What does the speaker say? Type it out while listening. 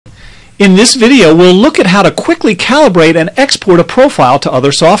In this video, we'll look at how to quickly calibrate and export a profile to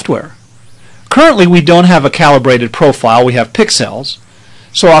other software. Currently, we don't have a calibrated profile, we have pixels.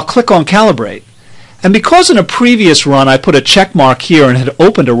 So I'll click on Calibrate. And because in a previous run I put a check mark here and had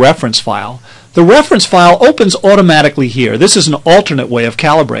opened a reference file, the reference file opens automatically here. This is an alternate way of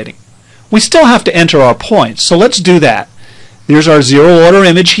calibrating. We still have to enter our points, so let's do that. There's our zero order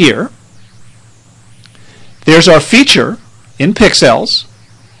image here. There's our feature in pixels.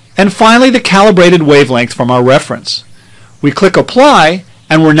 And finally, the calibrated wavelength from our reference. We click Apply,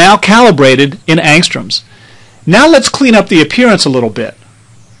 and we're now calibrated in angstroms. Now let's clean up the appearance a little bit.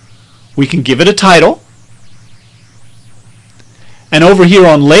 We can give it a title. And over here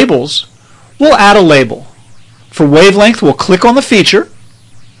on Labels, we'll add a label. For wavelength, we'll click on the feature,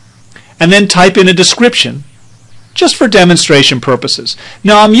 and then type in a description, just for demonstration purposes.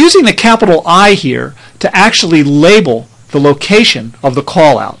 Now I'm using the capital I here to actually label the location of the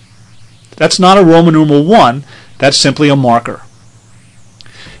callout. That's not a Roman numeral 1, that's simply a marker.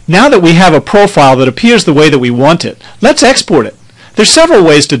 Now that we have a profile that appears the way that we want it, let's export it. There's several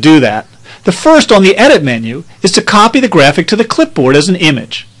ways to do that. The first on the Edit menu is to copy the graphic to the clipboard as an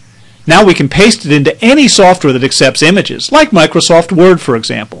image. Now we can paste it into any software that accepts images, like Microsoft Word, for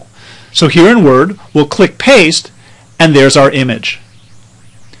example. So here in Word, we'll click Paste, and there's our image.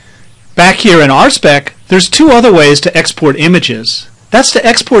 Back here in RSpec, there's two other ways to export images. That's to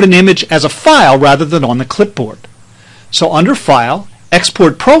export an image as a file rather than on the clipboard. So under File,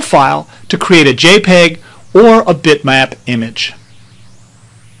 Export Profile to create a JPEG or a bitmap image.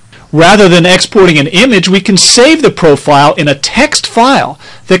 Rather than exporting an image, we can save the profile in a text file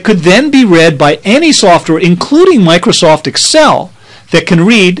that could then be read by any software, including Microsoft Excel, that can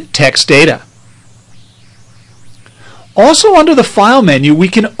read text data. Also under the File menu, we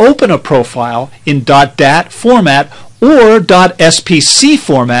can open a profile in .dat format or .spc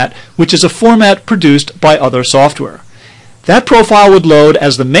format, which is a format produced by other software. That profile would load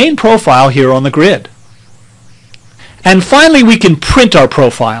as the main profile here on the grid. And finally, we can print our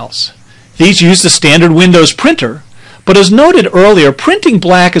profiles. These use the standard Windows printer, but as noted earlier, printing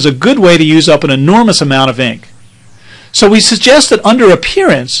black is a good way to use up an enormous amount of ink. So we suggest that under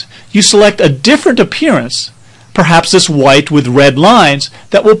Appearance, you select a different appearance, perhaps this white with red lines,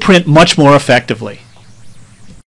 that will print much more effectively.